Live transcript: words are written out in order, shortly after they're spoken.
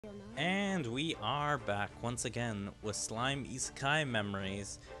And we are back once again with Slime Isekai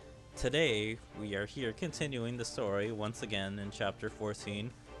Memories. Today, we are here continuing the story once again in chapter 14.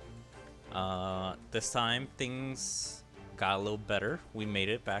 This time, things got a little better. We made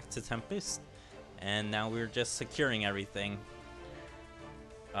it back to Tempest, and now we're just securing everything.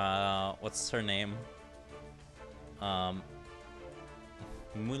 What's her name?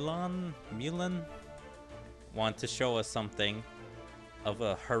 Mulan want to show us something of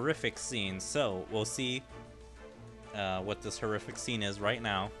a horrific scene, so we'll see what this horrific scene is right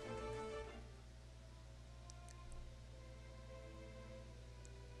now.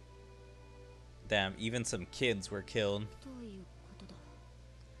 Damn, even some kids were killed.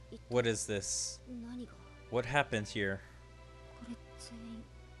 What is this? What happened here?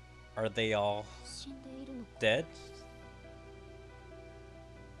 Are they all dead?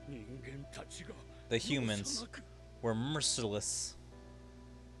 The humans were merciless.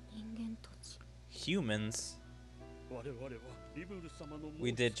 Humans?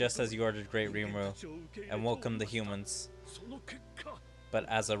 We did just as you ordered, Great Rimuru, and welcomed the humans. But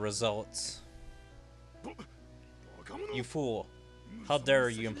as a result... You fool! How dare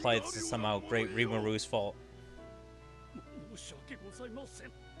you imply this is somehow Great Rimuru's fault?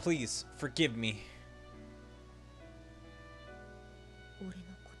 Please, forgive me.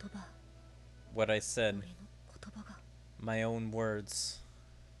 What I said. My own words.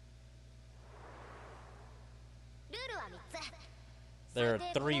 There are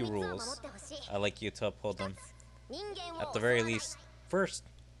 3 rules. I'd like you to uphold them. At the very least, first,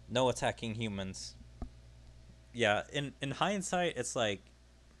 no attacking humans. Yeah, in hindsight, it's like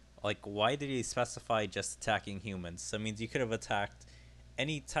why did he specify just attacking humans? That means you could have attacked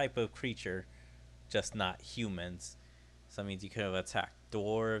any type of creature, just not humans. So that means you could have attacked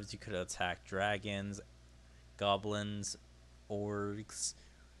dwarves, you could have attacked dragons, goblins, orcs,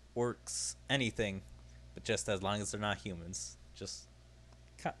 anything, but just as long as they're not humans. Just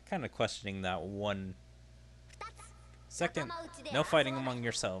kind of questioning that one. Second, no fighting among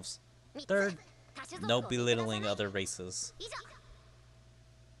yourselves. Third, no belittling other races.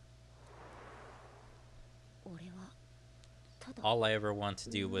 All I ever wanted to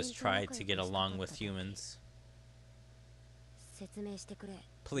do was try to get along with humans.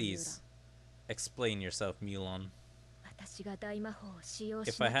 Please, explain yourself, Mulan.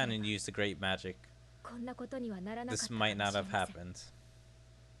 If I hadn't used the great magic, this might not have happened.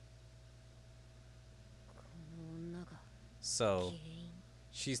 So,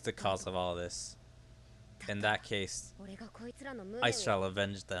 she's the cause of all this. In that case, I shall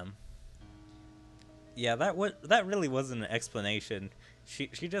avenge them. Yeah, that really wasn't an explanation. She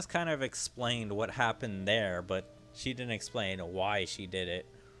just kind of explained what happened there, but she didn't explain why she did it.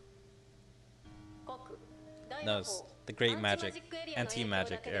 No, the great magic,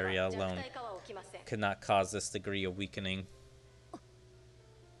 anti-magic area alone could not cause this degree of weakening.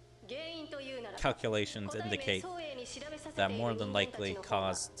 Calculations indicate that more than likely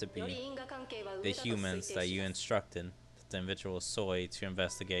caused to be the humans that you instructed the individual Soy to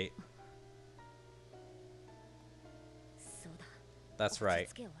investigate. That's right.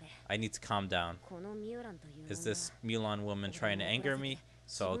 I need to calm down. Is this Mulan woman trying to anger me,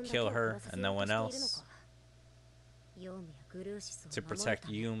 so I'll kill her and no one else? To protect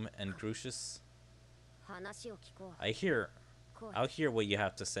Yume and Grucius? I'll hear what you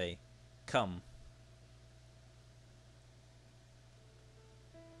have to say. Come.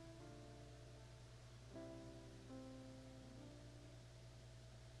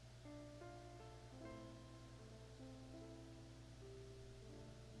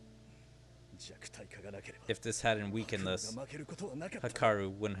 If this hadn't weakened us,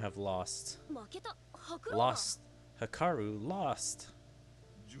 Hikaru wouldn't have lost. Lost? Hikaru lost.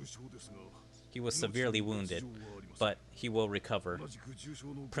 He was severely wounded, but he will recover.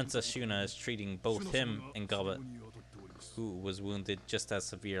 Princess Shuna is treating both him and Goblet, who was wounded just as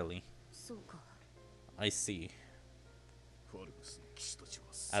severely. I see.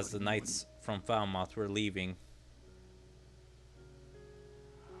 As the knights from Falmouth were leaving,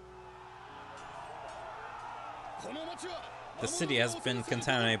 the city has been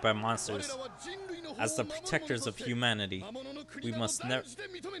contaminated by monsters. As the protectors of humanity, we must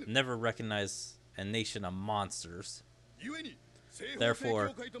never recognize a nation of monsters.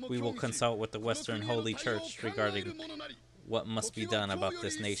 Therefore, we will consult with the Western Holy Church regarding what must be done about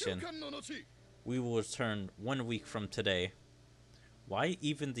this nation. We will return 1 week from today. Why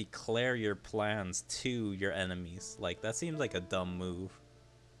even declare your plans to your enemies? Like, that seems like a dumb move.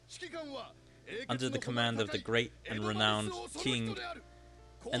 Under the command of the great and renowned King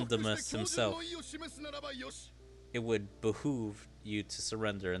Endemus himself. it would behoove you to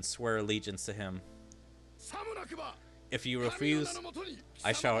surrender and swear allegiance to him. If you refuse,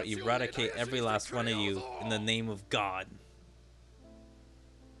 I shall eradicate every last one of you in the name of God.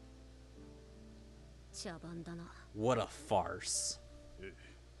 What a farce.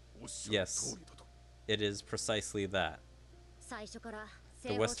 Yes, it is precisely that.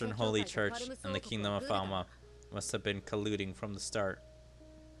 The Western Holy Church and the Kingdom of Falmouth must have been colluding from the start.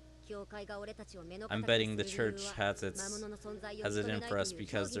 I'm betting the church has it in for us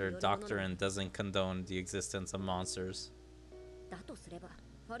because their doctrine doesn't condone the existence of monsters.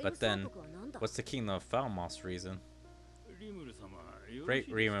 But then, what's the Kingdom of Falmouth's reason?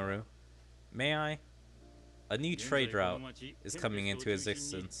 Great Rimuru, may I? A new trade route is coming into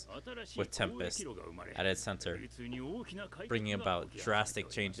existence with Tempest at its center, bringing about drastic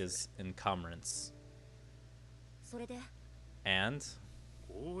changes in commerce. And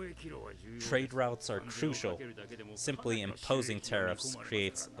trade routes are crucial. Simply imposing tariffs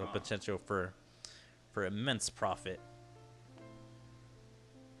creates a potential for immense profit.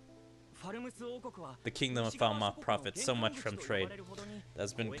 The Kingdom of Falmouth profits so much from trade that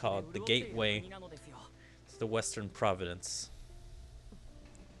has been called the gateway to the Western Providence.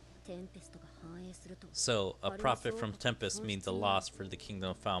 So, a profit from Tempest means a loss for the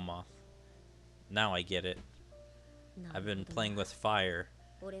Kingdom of Falmouth. Now I get it. I've been playing with fire,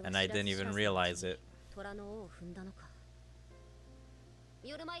 and I didn't even realize it.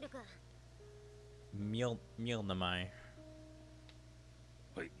 Mjolnir.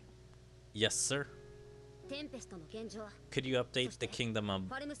 Yes, sir? Could you update the Kingdom of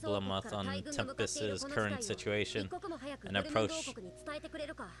Falmouth on Tempest's current situation and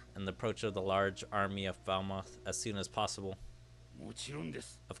the approach of the large army of Falmouth as soon as possible?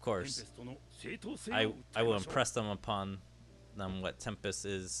 Of course. I will impress them upon them what Tempest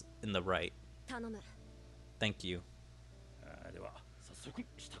is in the right. Thank you.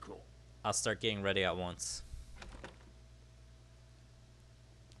 I'll start getting ready at once.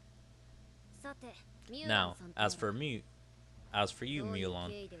 Now, as for you,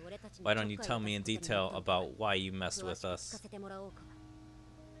 Mulan, why don't you tell me in detail about why you messed with us?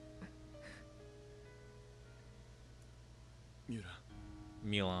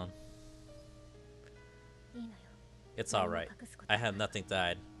 Mulan. It's alright. I have nothing to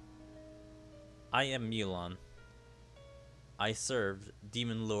hide. I am Mulan. I served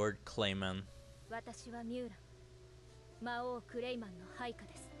Demon Lord Clayman.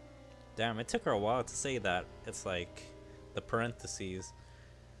 Damn, it took her a while to say that. It's like the parentheses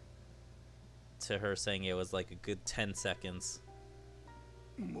to her saying it was like a good 10 seconds.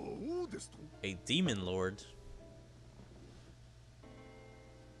 A Demon Lord?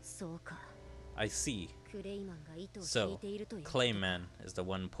 I see. So, Clayman is the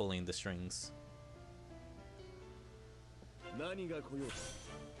one pulling the strings.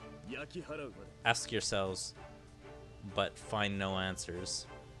 Ask yourselves, but find no answers.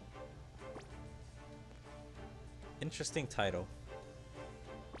 Interesting title.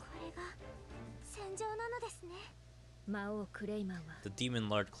 The Demon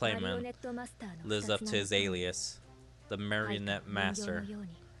Lord Clayman lives up to his alias, the Marionette Master.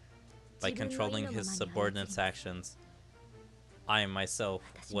 By controlling his subordinates' actions, I myself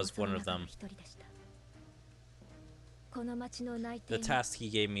was one of them. The task he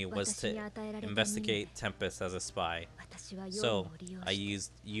gave me was to investigate Tempest as a spy, so I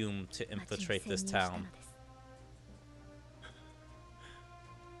used Yum to infiltrate this town.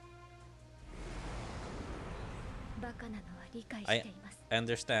 I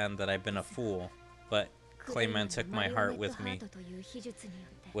understand that I've been a fool, but Clayman took my heart with me,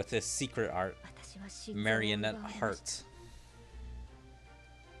 with his secret art, Marionette Heart.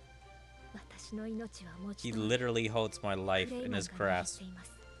 He literally holds my life in his grasp.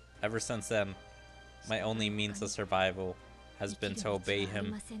 Ever since then, my only means of survival has been to obey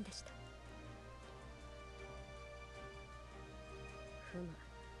him.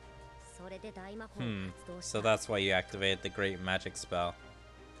 So that's why you activated the great magic spell.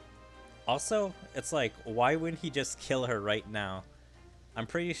 Also, it's like, why wouldn't he just kill her right now? I'm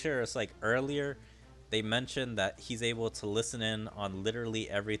pretty sure it's like earlier they mentioned that he's able to listen in on literally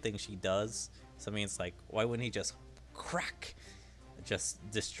everything she does. So I mean, it's like, why wouldn't he just crack, just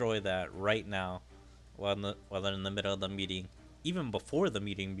destroy that right now while they're in the middle of the meeting? Even before the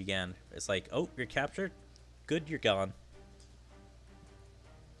meeting began, it's like, oh, you're captured? Good, you're gone.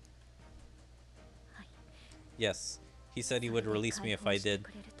 Yes, he said he would release me if I did,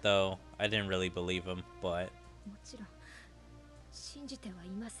 though I didn't really believe him, but...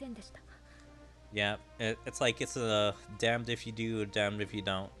 Yeah, it's like it's a damned if you do, damned if you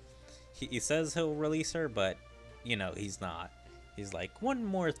don't. He says he'll release her, but you know, he's not. He's like, one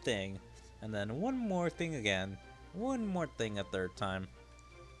more thing, and then one more thing again, one more thing a third time.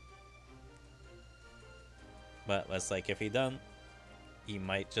 But it's like, if he don't, he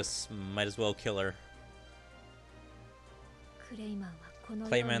might as well kill her.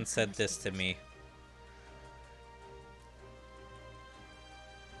 Clayman said this to me.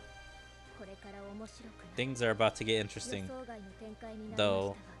 Things are about to get interesting,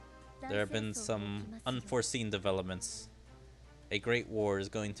 though there have been some unforeseen developments. A great war is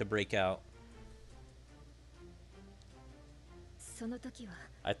going to break out.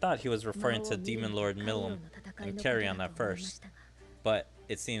 I thought he was referring to Demon Lord Milim and Carrion at first, but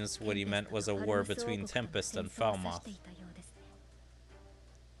it seems what he meant was a war between Tempest and Falmoth.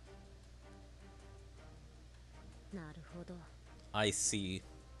 I see.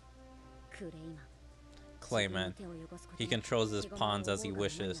 Clayman. He controls his pawns as he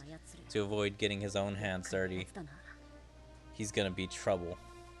wishes to avoid getting his own hands dirty. He's gonna be trouble.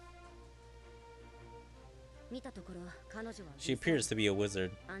 She appears to be a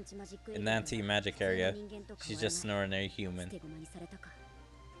wizard. In the anti-magic area, she's just an ordinary human.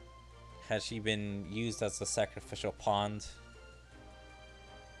 Has she been used as a sacrificial pawn?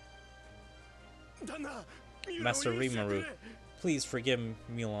 Master Rimuru, please forgive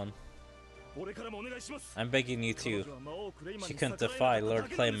Mulan. I'm begging you to. She couldn't defy Lord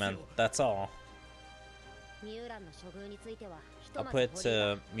Clayman, that's all. I'll put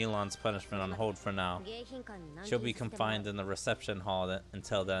Mulan's punishment on hold for now. She'll be confined in the reception hall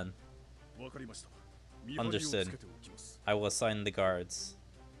until then. Understood. I will assign the guards.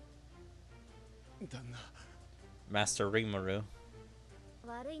 Master Rimuru.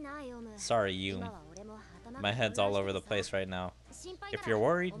 Sorry, you. My head's all over the place right now. If you're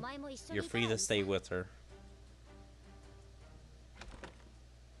worried, you're free to stay with her.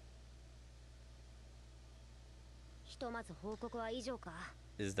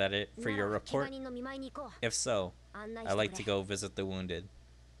 Is that it for your report? If so, I'd like to go visit the wounded.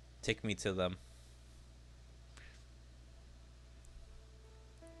 Take me to them.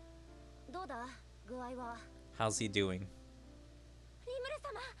 How's he doing?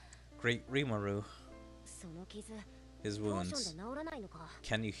 Great Rimuru. His wounds.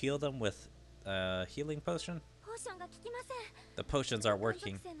 Can you heal them with a healing potion? The potions aren't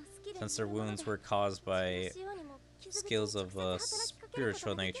working, since their wounds were caused by skills of a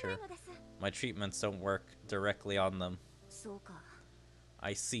spiritual nature. My treatments don't work directly on them.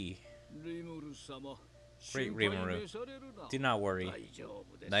 I see. Great Rimuru, do not worry.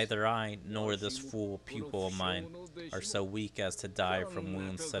 Neither I nor this fool pupil of mine are so weak as to die from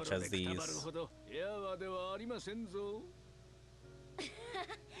wounds such as these.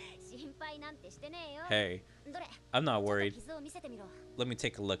 Hey, I'm not worried. Let me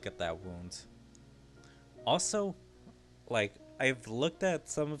take a look at that wound. Also, like, I've looked at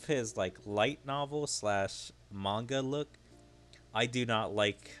some of his like light novel slash manga look. I do not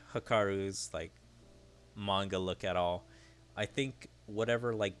like Hikaru's like manga look at all. I think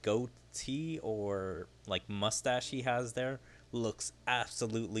whatever like goatee or like mustache he has there looks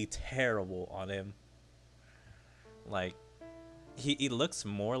absolutely terrible on him. Like he looks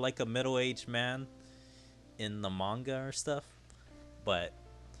more like a middle-aged man in the manga or stuff, but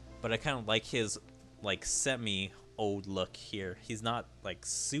I kind of like his like semi old look here. He's not like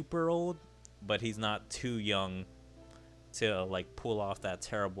super old, but he's not too young to like pull off that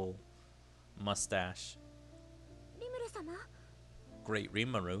terrible mustache. Great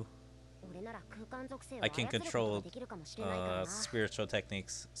Rimuru. I can control spiritual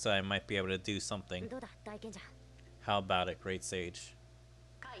techniques, so I might be able to do something. How about it, Great Sage?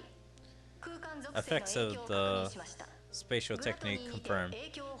 Effects of the spatial technique confirmed.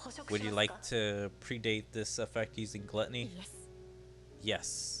 Would you like to predate this effect using gluttony?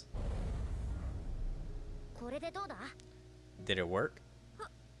 Yes. Did it work?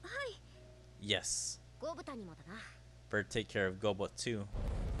 Yes. Better take care of Gobot too.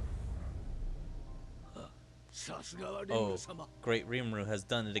 Oh, Great Rimuru has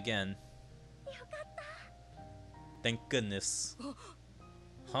done it again. Thank goodness.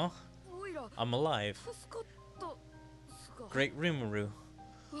 Huh? I'm alive. Great Rimuru,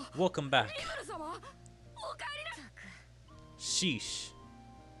 welcome back. Sheesh.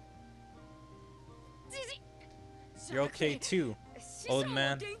 You're okay too, old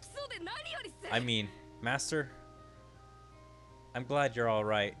man. I mean, Master. I'm glad you're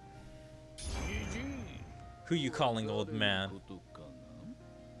alright. Who you calling old man?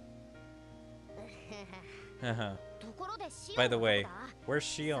 Haha. By the way, where's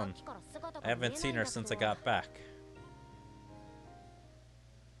Shion? I haven't seen her since I got back.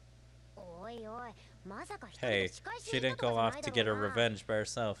 Hey, she didn't go off to get her revenge by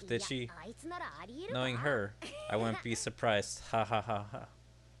herself, did she? Knowing her, I wouldn't be surprised. Ha ha ha ha.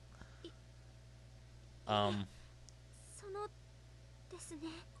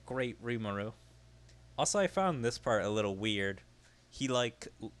 Great Rimuru. Also, I found this part a little weird. He like,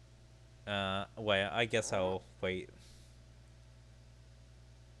 wait, I guess I'll wait.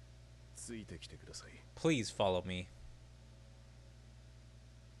 Please follow me.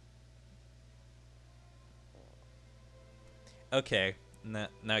 Okay, now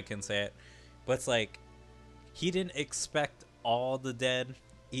I can say it. But it's like, he didn't expect all the dead.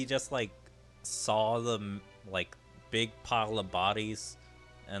 He just like saw the like big pile of bodies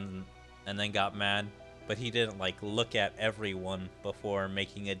and then got mad. But he didn't like look at everyone before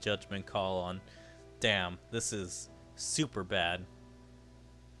making a judgment call on, damn, this is super bad.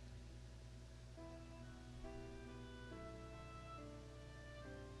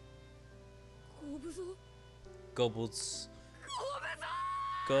 Goebbels.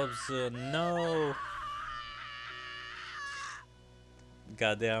 Goebbels, no.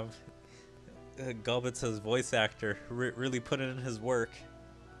 Goddamn. Goebbels' voice actor really put in his work.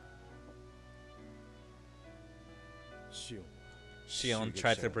 Shion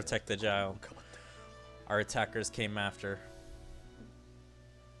tried to protect the child. Our attackers came after.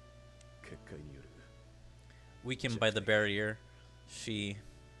 Weakened by the barrier,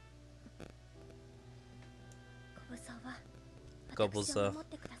 Goebbels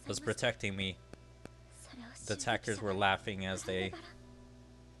was protecting me. The attackers were laughing as they...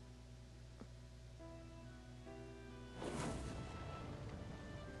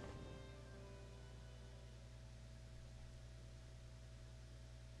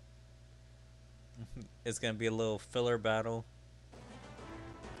 It's gonna be a little filler battle.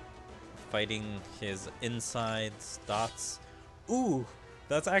 Fighting his insides, dots. Ooh,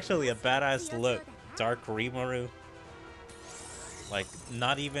 that's actually a badass look. Dark Rimuru. Like,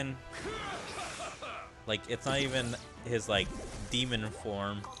 not even... Like, it's not even his, like, demon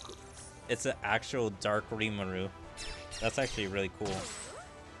form. It's an actual Dark Rimuru. That's actually really cool.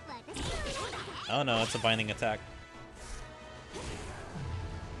 Oh no, it's a binding attack.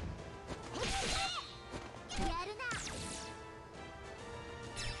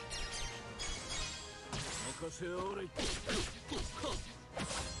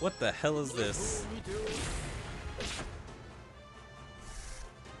 What the hell is this?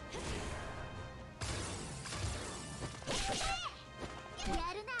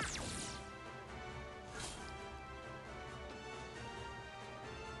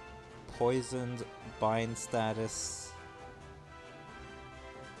 Poisoned, bind status.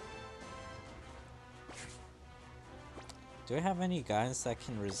 Do I have any guys that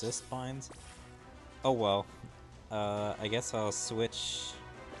can resist binds? Oh well. I guess I'll switch.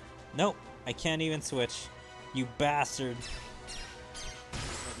 Nope, I can't even switch. You bastard.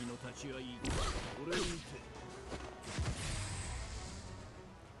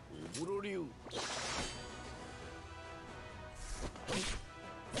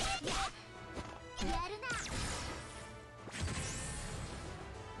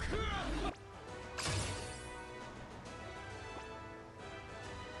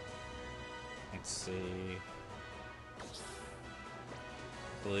 Let's see.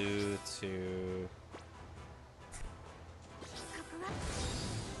 Blue to...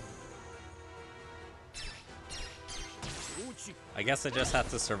 I guess I just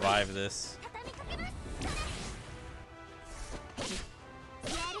have to survive this.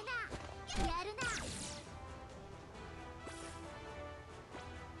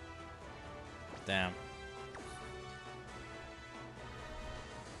 Damn.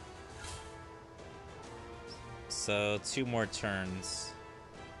 So 2 more turns.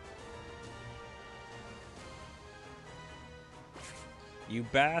 You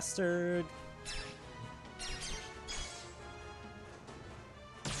bastard!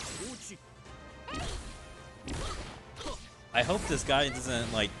 I hope this guy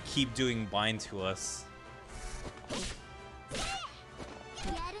doesn't like keep doing bind to us.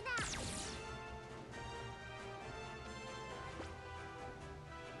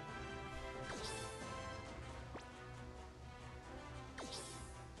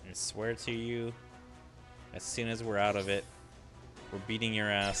 I swear to you, as soon as we're out of it, we're beating your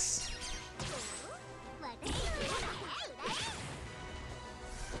ass.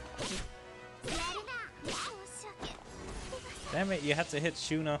 Damn it, you have to hit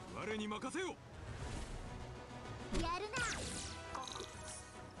Shuna.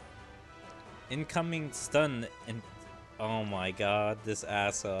 Incoming stun and... Oh my god, this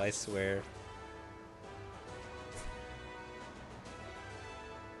asshole, I swear.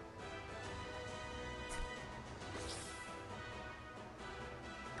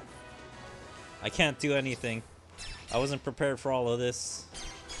 I can't do anything. I wasn't prepared for all of this.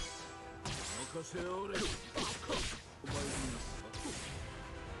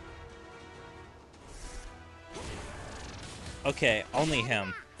 Okay, only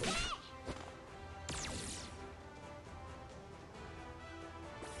him.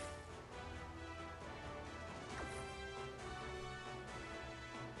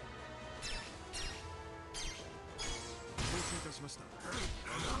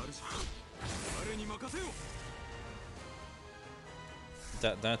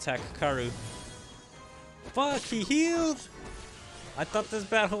 Don't attack Karu. Fuck, he healed! I thought this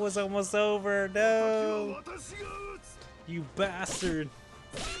battle was almost over. No! You bastard!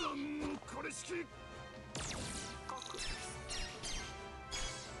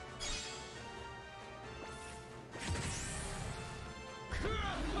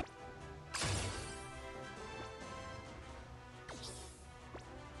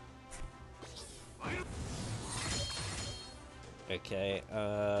 Okay,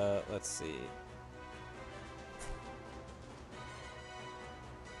 let's see.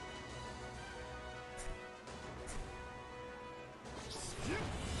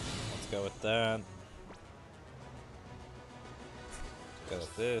 Let's go with that. Let's go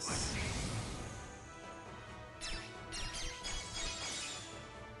with this.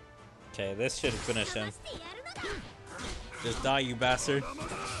 Okay, this should finish him. Just die, you bastard.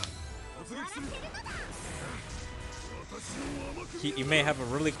 He may have a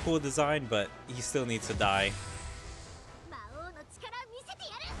really cool design, but he still needs to die.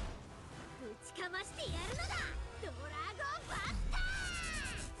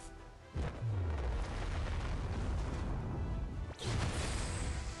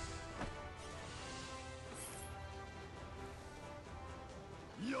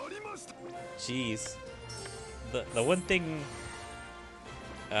 Jeez. The one thing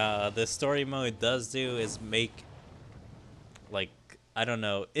the story mode does do is make, like, I don't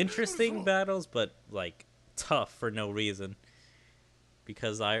know, interesting battles, but like tough for no reason.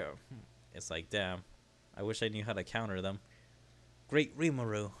 Because it's like, damn, I wish I knew how to counter them. Great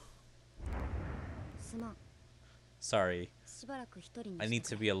Rimuru. Sorry, I need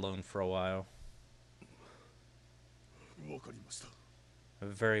to be alone for a while.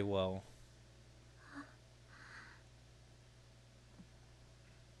 Very well.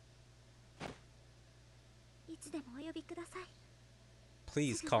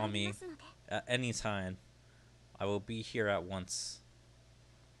 Please call me at any time. I will be here at once.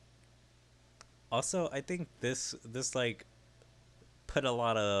 Also, I think this like put a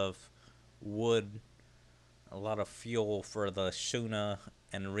lot of wood, a lot of fuel for the Shuna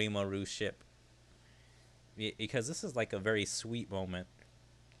and Rimuru ship. Because this is like a very sweet moment.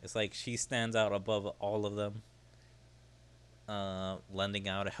 It's like she stands out above all of them, lending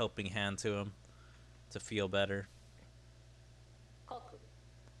out a helping hand to him to feel better.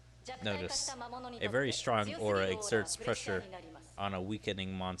 Notice, a very strong aura exerts pressure on a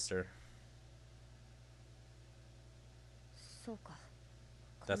weakening monster.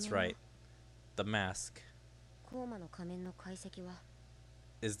 That's right. The mask.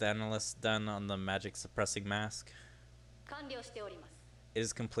 Is the analysis done on the magic suppressing mask? It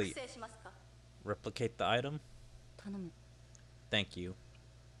is complete. Replicate the item? Thank you.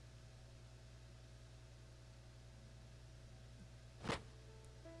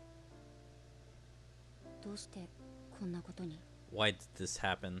 Why did this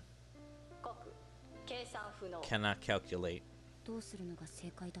happen? Cannot calculate.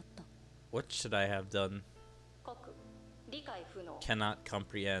 What should I have done? Cannot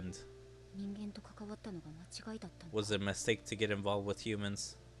comprehend. Was it a mistake to get involved with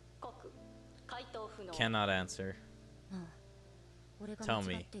humans? Cannot answer. Tell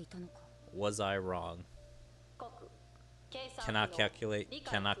me, was I wrong? Cannot calculate,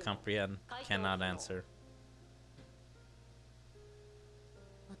 cannot comprehend, cannot answer.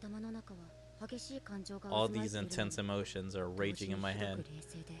 All these intense emotions are raging in my head,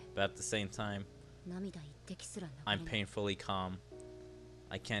 but at the same time, I'm painfully calm.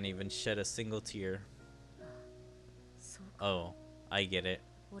 I can't even shed a single tear. Oh, I get it.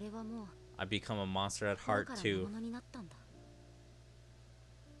 I become a monster at heart too.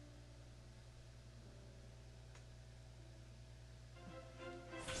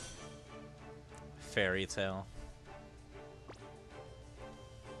 Fairy tale.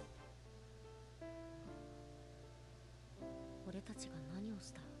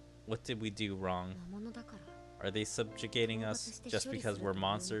 What did we do wrong? Are they subjugating us just because we're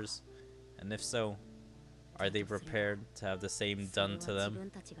monsters? And if so, are they prepared to have the same done to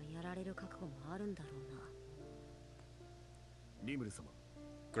them?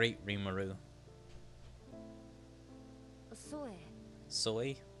 Great Rimuru.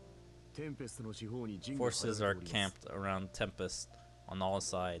 Soy? Forces are camped around Tempest on all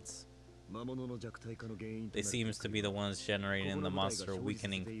sides. They seems to be the ones generating the monster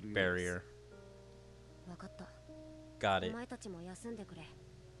weakening barrier. Got it.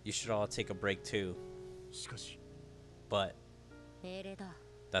 You should all take a break too. But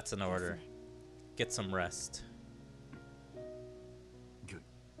that's an order. Get some rest.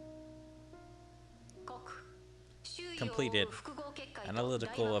 Completed.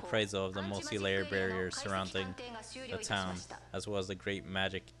 Analytical appraisal of the multi-layer barriers surrounding the town, as well as the great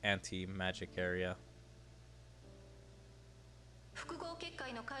magic anti-magic area.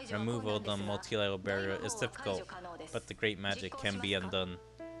 Removal of the multi-layer barrier is difficult, but the great magic can be undone.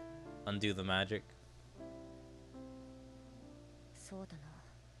 Undo the magic?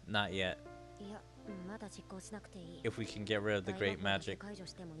 Not yet. If we can get rid of the great magic,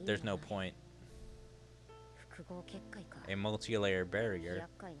 there's no point. A multi-layer barrier?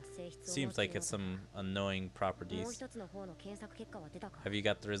 Seems like it's some annoying properties. Have you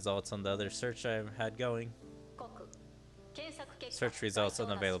got the results on the other search I've had going? Search results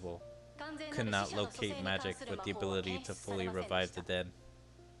unavailable. Could not locate magic with the ability to fully revive the dead.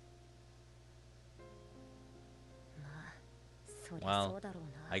 Well,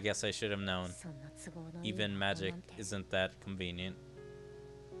 I guess I should have known. Even magic isn't that convenient.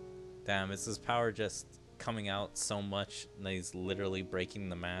 Damn, is his power just coming out so much that he's literally breaking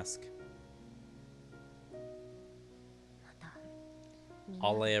the mask?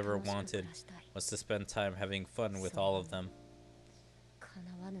 All I ever wanted was to spend time having fun with all of them.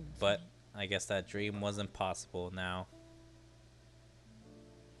 But I guess that dream wasn't possible now.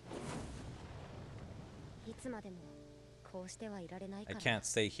 I can't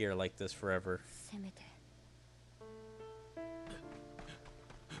stay here like this forever.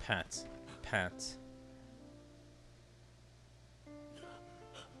 Pat. Pat.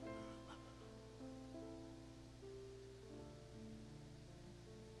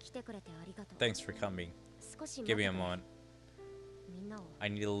 Thanks for coming. Give me a moment. I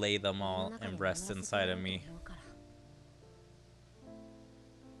need to lay them all and rest inside of me.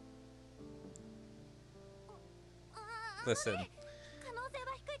 Listen,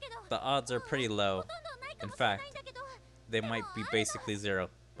 the odds are pretty low. In fact, they might be basically zero,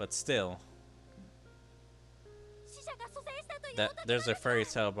 but still. There's a fairy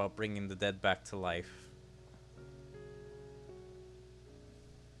tale about bringing the dead back to life.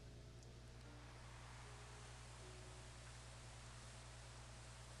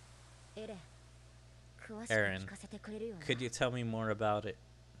 Aaron, could you tell me more about it?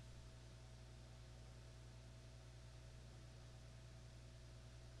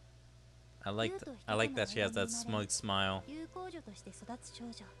 I like that she has that smug smile.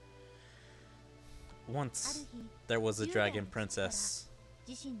 Once, there was a dragon princess,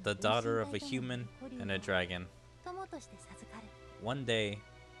 the daughter of a human and a dragon. One day,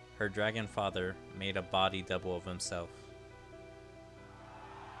 her dragon father made a body double of himself.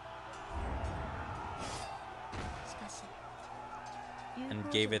 And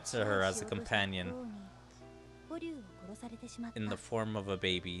gave it to her as a companion in the form of a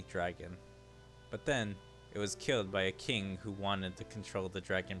baby dragon. But then, it was killed by a king who wanted to control the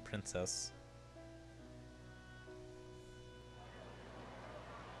dragon princess.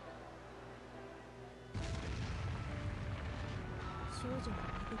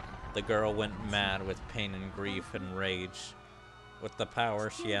 The girl went mad with pain and grief and rage. With the power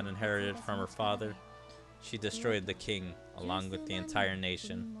she had inherited from her father, she destroyed the king along with the entire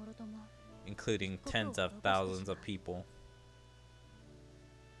nation, including tens of thousands of people.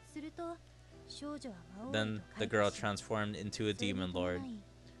 Then the girl transformed into a demon lord.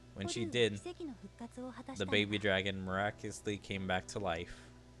 When she did, the baby dragon miraculously came back to life.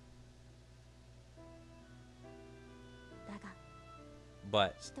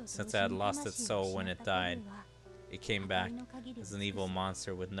 But since it had lost its soul when it died, it came back as an evil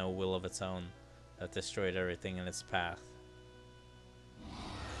monster with no will of its own that destroyed everything in its path.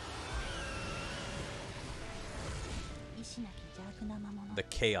 The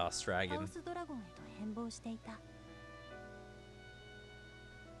Chaos Dragon.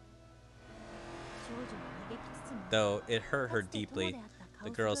 Though it hurt her deeply, the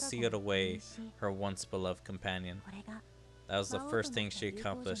girl sealed away her once beloved companion. That was the first thing she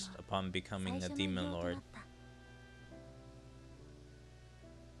accomplished upon becoming a demon lord.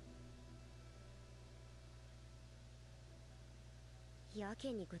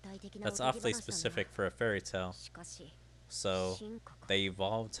 That's awfully specific for a fairy tale. So, they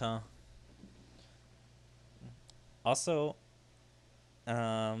evolved, huh? Also,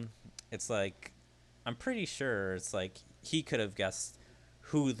 it's like I'm pretty sure it's like he could have guessed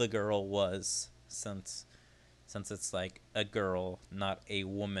who the girl was, since it's like a girl, not a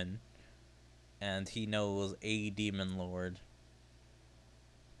woman, and he knows a demon lord.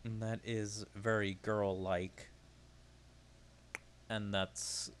 And that is very girl-like. And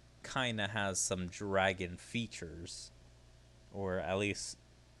that's kind of has some dragon features. Or at least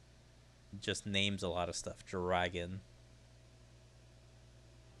just names a lot of stuff dragon.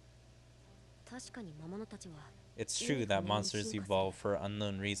 It's true that monsters evolve for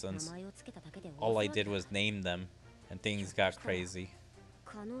unknown reasons. All I did was name them, and things got crazy.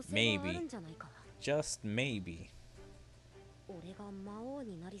 Maybe. Just maybe.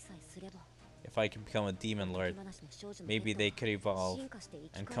 If I can become a demon lord, maybe they could evolve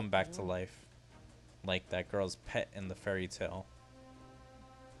and come back to life. Like that girl's pet in the fairy tale.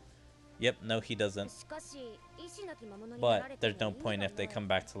 Yep, no he doesn't. But there's no point if they come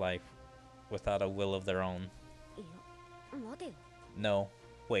back to life without a will of their own. No,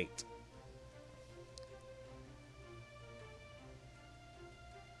 wait.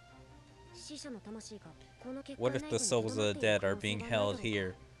 What if the souls of the dead are being held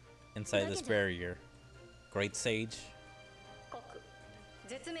here, inside this barrier? Great Sage?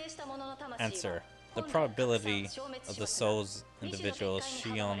 Answer. The probability of the souls, individuals,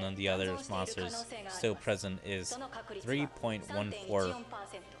 Shion, and the other monsters still present is 3.14.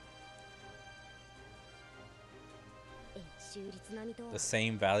 The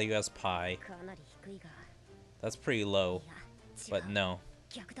same value as pi. That's pretty low, but no,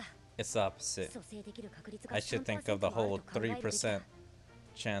 it's the opposite. I should think of the whole 3%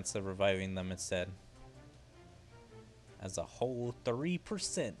 chance of reviving them instead. As a whole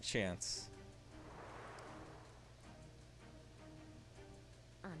 3% chance.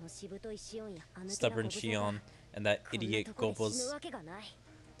 Stubborn Shion and that idiot Gobos.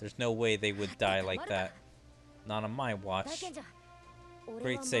 There's no way they would die like that. Not on my watch.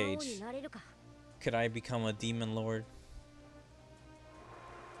 Great Sage. Could I become a demon lord?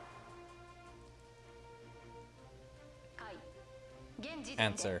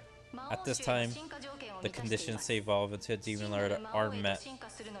 Answer. At this time, the conditions to evolve into a demon lord are met.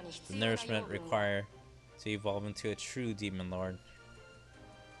 The nourishment required to evolve into a true demon lord.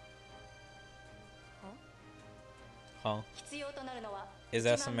 Huh? Is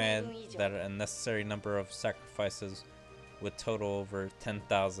estimated that a necessary number of sacrifices would total over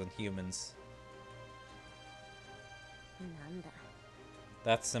 10,000 humans.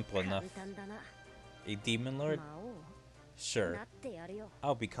 That's simple enough. A demon lord? Sure.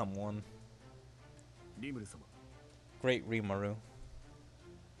 I'll become one. Great Rimuru.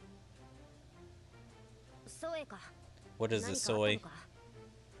 What is this, Soy?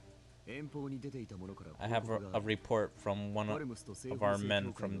 I have a report from one of our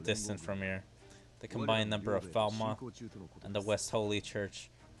men from distant from here. The combined number of Falma and the West Holy Church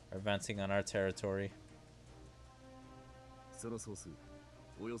are advancing on our territory.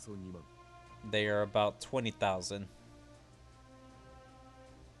 They are about 20,000.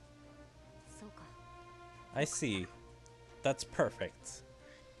 I see. That's perfect.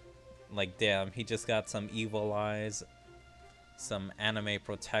 Like, damn, he just got some evil eyes. Some anime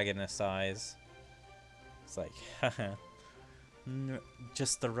protagonist eyes. It's like, haha.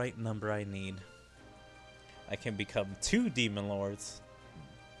 Just the right number I need. I can become 2 demon lords.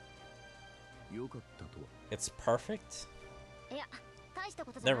 It's perfect?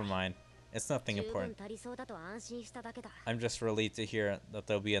 Never mind. It's nothing important. I'm just relieved to hear that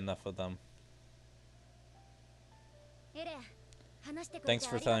there'll be enough of them. Thanks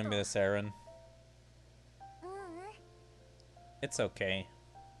for telling me this, Aaron. It's okay.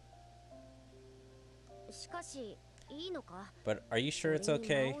 But are you sure it's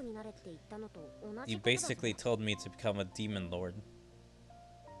okay? You basically told me to become a demon lord.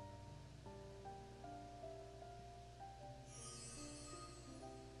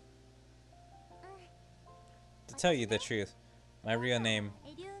 To tell you the truth, my real name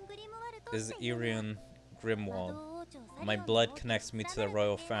is Irion Grimwald. My blood connects me to the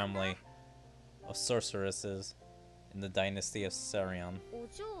royal family of sorceresses in the dynasty of Sarion.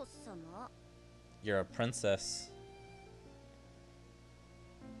 You're a princess.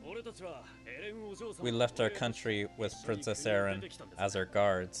 We left our country with Princess Erin as our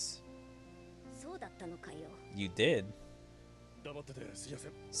guards. You did?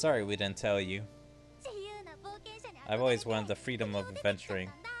 Sorry we didn't tell you. I've always wanted the freedom of adventuring,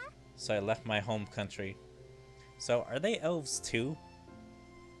 so I left my home country. So are they elves too?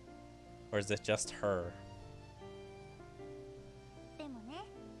 Or is it just her?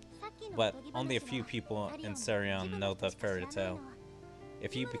 But only a few people in Sarion know the fairy tale.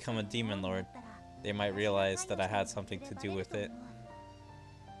 If you become a demon lord, they might realize that I had something to do with it.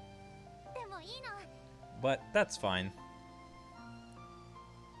 But that's fine.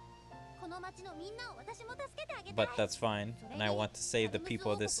 But that's fine, and I want to save the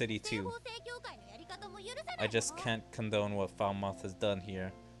people of this city too. I just can't condone what Falmouth has done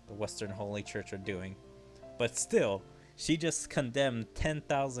here, the Western Holy Church are doing. But still, she just condemned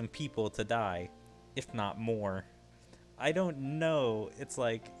 10,000 people to die, if not more. I don't know. It's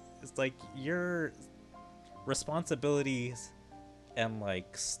like your responsibilities and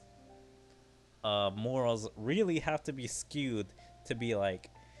like morals really have to be skewed to be like,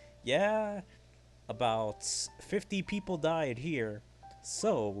 yeah, about 50 people died here,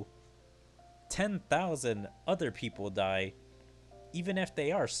 so 10,000 other people die, even if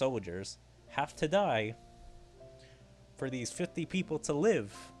they are soldiers, have to die for these 50 people to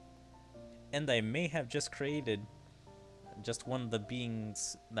live. And I may have just created just one of the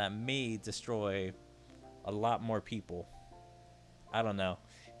beings that may destroy a lot more people. I don't know.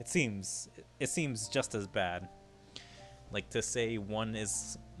 It seems just as bad. Like, to say one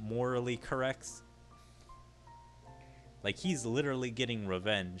is morally correct, like he's literally getting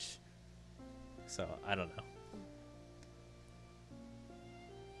revenge. So I don't know.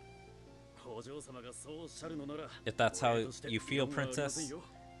 If that's how you feel, Princess,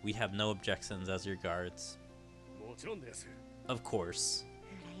 we have no objections as your guards. Of course.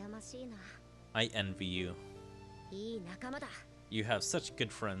 I envy you. You have such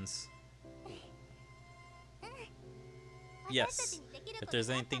good friends. Yes, if there's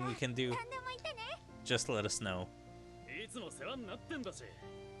anything we can do, just let us know.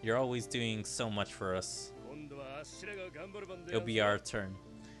 You're always doing so much for us. It'll be our turn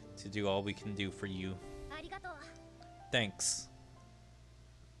to do all we can do for you. Thanks.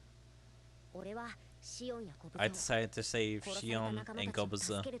 I decided to save Shion and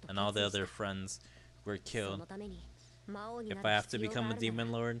Gobuza and all the other friends who were killed. If I have to become a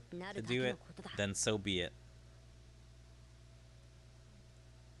demon lord to do it, then so be it.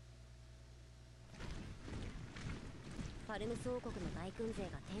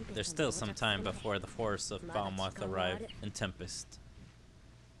 There's still some time before the force of Falmouth arrive in Tempest.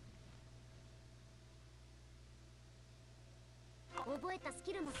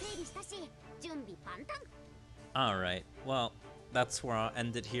 Alright, well, that's where I'll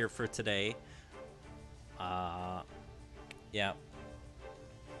end it here for today. Yeah.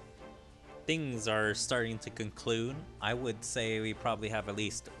 Things are starting to conclude. I would say we probably have at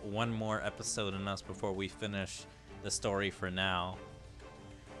least one more episode in us before we finish the story for now.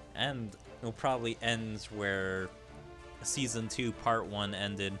 And it'll probably end where Season 2 Part 1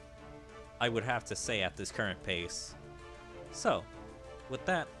 ended, I would have to say, at this current pace. So, with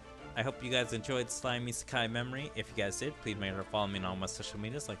that, I hope you guys enjoyed Slime ISEKAI Memory. If you guys did, please make sure to follow me on all my social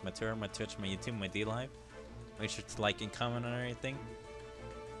medias like my Twitter, my Twitch, my YouTube, my DLive. Make sure to like and comment on everything.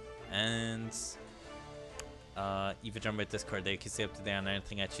 And even join my Discord there. You can stay up to date on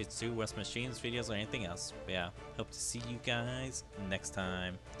anything I choose to do, West Machines, videos, or anything else. But yeah, hope to see you guys next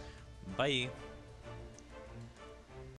time. Bye.